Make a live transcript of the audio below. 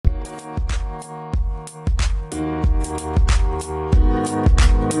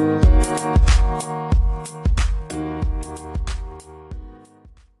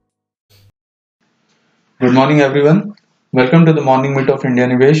Good morning, everyone. Welcome to the morning meet of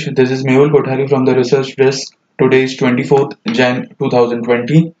IndiaNivesh. This is Mehul Kothari from the research desk. Today is 24th Jan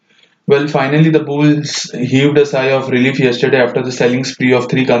 2020. Well, finally, the bulls heaved a sigh of relief yesterday after the selling spree of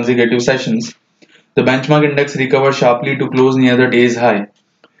three consecutive sessions. The benchmark index recovered sharply to close near the day's high.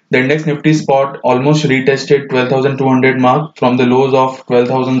 The index Nifty spot almost retested 12,200 mark from the lows of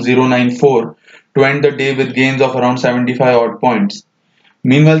 12,094 to end the day with gains of around 75 odd points.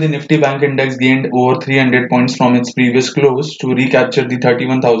 Meanwhile, the Nifty Bank Index gained over 300 points from its previous close to recapture the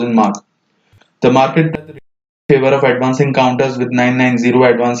 31,000 mark. The market breadth in favor of advancing counters with 990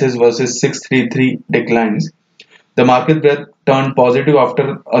 advances versus 633 declines. The market breadth turned positive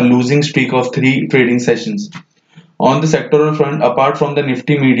after a losing streak of three trading sessions. On the sectoral front, apart from the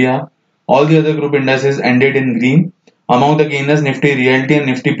Nifty Media, all the other group indices ended in green. Among the gainers, Nifty Realty and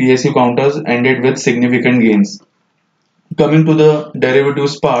Nifty PSU counters ended with significant gains. Coming to the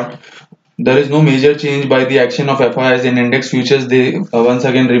derivatives part, there is no major change by the action of FIs in index futures. They once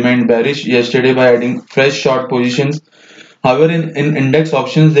again remained bearish yesterday by adding fresh short positions. However, in index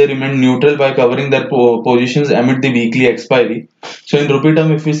options, they remained neutral by covering their positions amid the weekly expiry. So, in rupee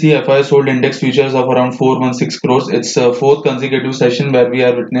term, if we see FI sold index futures of around 416 crores, it's a fourth consecutive session where we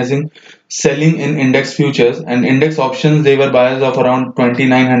are witnessing selling in index futures, and index options they were buyers of around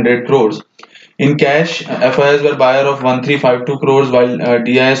 2900 crores. In cash, FIs were buyer of 1352 crores while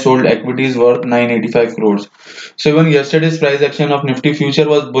DI sold equities worth 985 crores. So even yesterday's price action of Nifty future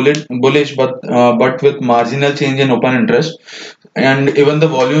was bullish but with marginal change in open interest, and even the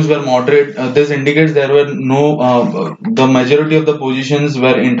volumes were moderate. This indicates there were no the majority of the positions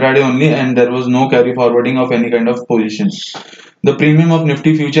were intraday only, and there was no carry forwarding of any kind of positions. The premium of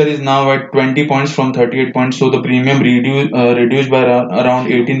Nifty future is now at 20 points from 38 points, so the premium reduced by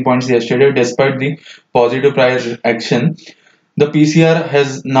around 18 points yesterday despite the positive price action. The PCR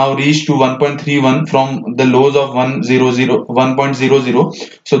has now reached to 1.31 from the lows of 100.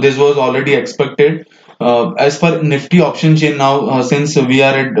 So this was already expected. As per Nifty option chain now, since we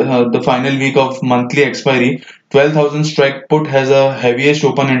are at the final week of monthly expiry, 12,000 strike put has a heaviest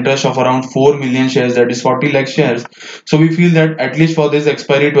open interest of around 4 million shares, that is 40 lakh shares. So we feel that at least for this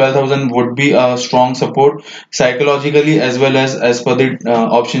expiry, 12,000 would be a strong support psychologically as per the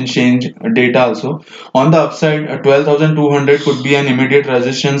option change data also. On the upside, 12,200 could be an immediate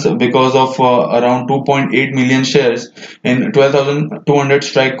resistance because of around 2.8 million shares in 12,200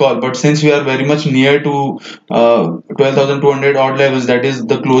 strike call. But since we are very much near to 12,200 odd levels, that is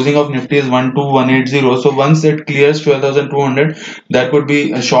the closing of Nifty is 12180. So once it clears 12,200, there could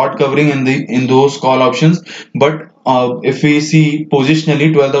be a short covering in those call options. But if we see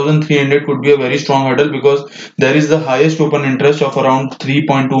positionally, 12,300 could be a very strong hurdle because there is the highest open interest of around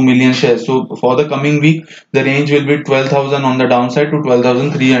 3.2 million shares. So for the coming week, the range will be 12,000 on the downside to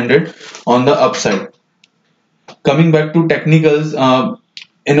 12,300 on the upside. Coming back to technicals,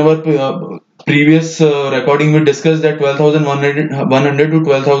 in our previous recording, we discussed that 12,100 to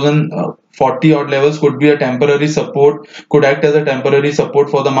 12,040 odd levels could be a temporary support, could act as a temporary support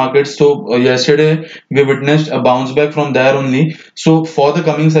for the market. So yesterday we witnessed a bounce back from there only. So for the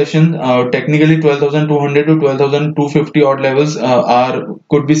coming session, technically 12,200 to 12,250 odd levels are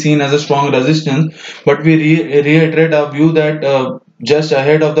could be seen as a strong resistance. But we reiterate our view that just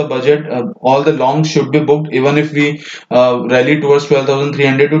ahead of the budget, all the longs should be booked even if we rally towards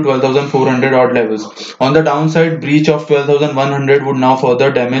 12,300 to 12,400 odd levels. On the downside, breach of 12,100 would now further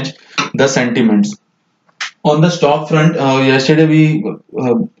damage the sentiments. On the stock front, yesterday we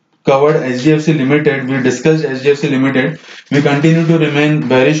covered HDFC Limited. We discussed HDFC Limited. We continue to remain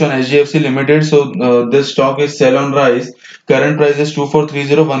bearish on HDFC Limited. So this stock is sell on rise. Current price is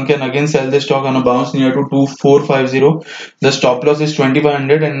 2430. One can again sell the stock on a bounce near to 2450. The stop loss is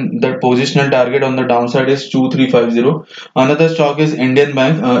 2500 and the positional target on the downside is 2350. Another stock is Indian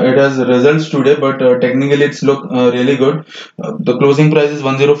Bank. It has results today, but technically it's look really good. The closing price is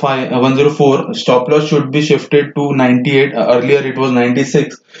 104. Stop loss should be shifted to 98. Earlier it was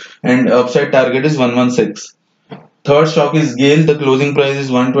 96, and upside target is 116. Third stock is Gale. The closing price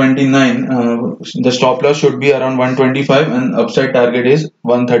is 129. The stop loss should be around 125 and upside target is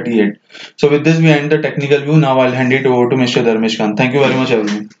 138. So with this we end the technical view. Now I'll hand it over to Mr. Dharmesh Kant. Thank you very much,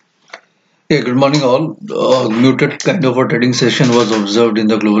 everyone. Yeah, good morning all. Muted kind of a trading session was observed in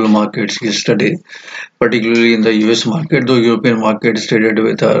the global markets yesterday. particularly in the US market, though European markets traded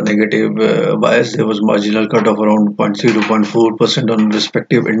with a negative bias. There was marginal cut of around 0.3 to 0.4% on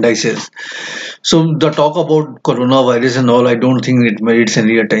respective indices. So the talk about coronavirus and all, I don't think it merits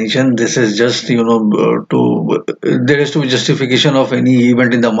any attention. This is just, there is to be justification of any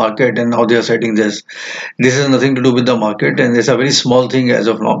event in the market and how they are setting this. This has nothing to do with the market, and it's a very small thing as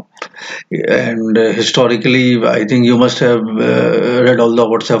of now. And historically, I think you must have read all the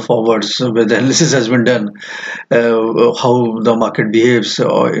WhatsApp forwards where the analysis has been done, how the market behaves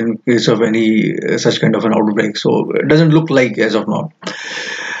in case of any such kind of an outbreak. So it doesn't look like as of now.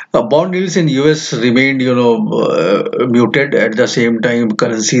 Bond yields in US remained, muted. At the same time,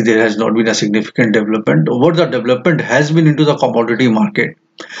 currency there has not been a significant development. What the development has been into the commodity market.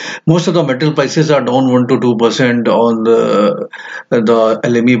 Most of the metal prices are down 1 to 2% on the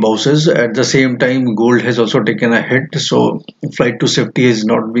LME bounces. At the same time, gold has also taken a hit, so flight to safety is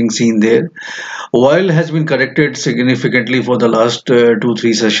not being seen there. Oil has been corrected significantly for the last 2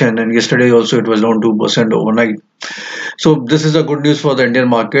 3 session, and yesterday also it was down 2% overnight. So this is a good news for the Indian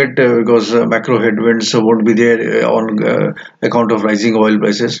market because macro headwinds won't be there on account of rising oil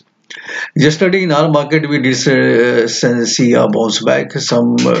prices. Yesterday in our market we did see a bounce back,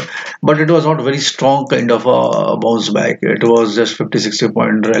 but it was not very strong kind of a bounce back. It was just 50 60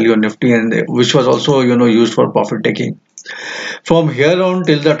 point rally on Nifty, and which was also used for profit taking. From here on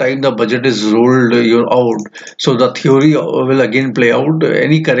till the time the budget is rolled out, so the theory will again play out.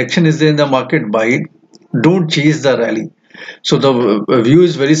 Any correction is there in the market, buy it. Don't chase the rally. So the view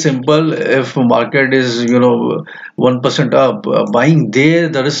is very simple. If market is 1% up, buying there,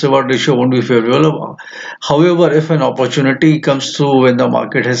 the risk reward ratio won't be favorable. However, if an opportunity comes through when the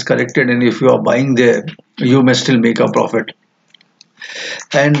market has corrected, and if you are buying there, you may still make a profit.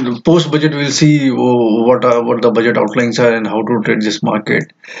 And post budget, we'll see what the budget outlines are and how to trade this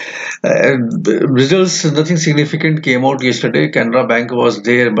market. Results, nothing significant came out yesterday. Canara Bank was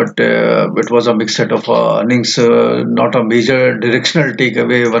there, but it was a mixed set of earnings, not a major directional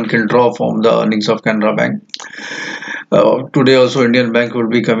takeaway one can draw from the earnings of Canara Bank. Today also Indian Bank will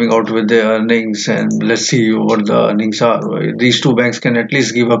be coming out with their earnings, and let's see what the earnings are. These two banks can at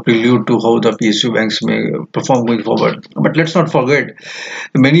least give a prelude to how the PSU banks may perform going forward. But let's not forget,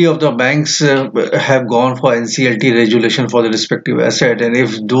 many of the banks have gone for NCLT regulation for the respective asset, and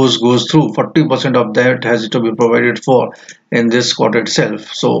if those goes through, 40% of that has to be provided for in this quarter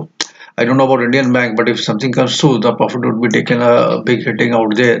itself. So I don't know about Indian Bank, but if something comes through, the profit would be taken a big hitting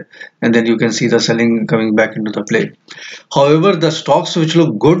out there, and then you can see the selling coming back into the play. However, the stocks which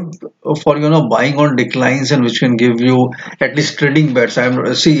look good for buying on declines and which can give you at least trading bets.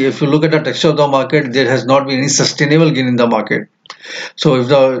 See, if you look at the texture of the market, there has not been any sustainable gain in the market. So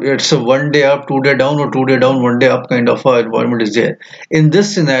if it's a 1 day up, 2 day down, or 2 day down, 1 day up kind of environment is there. In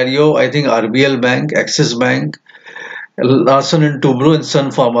this scenario, I think RBL Bank, Axis Bank, Larsen and Toubro and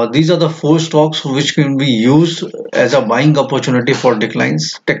Sun Pharma. These are the four stocks which can be used as a buying opportunity for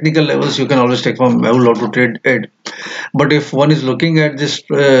declines. Technical levels you can always take from Mehul how to trade it. But if one is looking at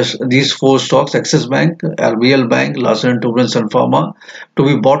these four stocks, Axis Bank, RBL Bank, Larsen and Toubro and Sun Pharma, to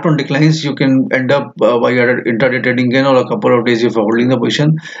be bought on declines, you can end up by intraday trading gain or a couple of days if you're holding the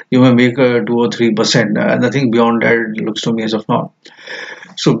position, you may make 2 or 3%. Nothing beyond that looks to me as of now.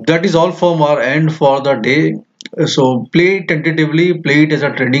 So that is all from our end for the day. So play tentatively, play it as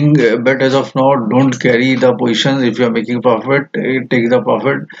a trading bet as of now. Don't carry the positions. If you are making profit, take the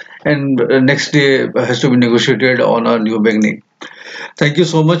profit, and next day has to be negotiated on a new beginning. Thank you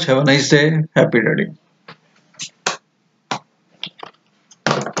so much. Have a nice day. Happy trading.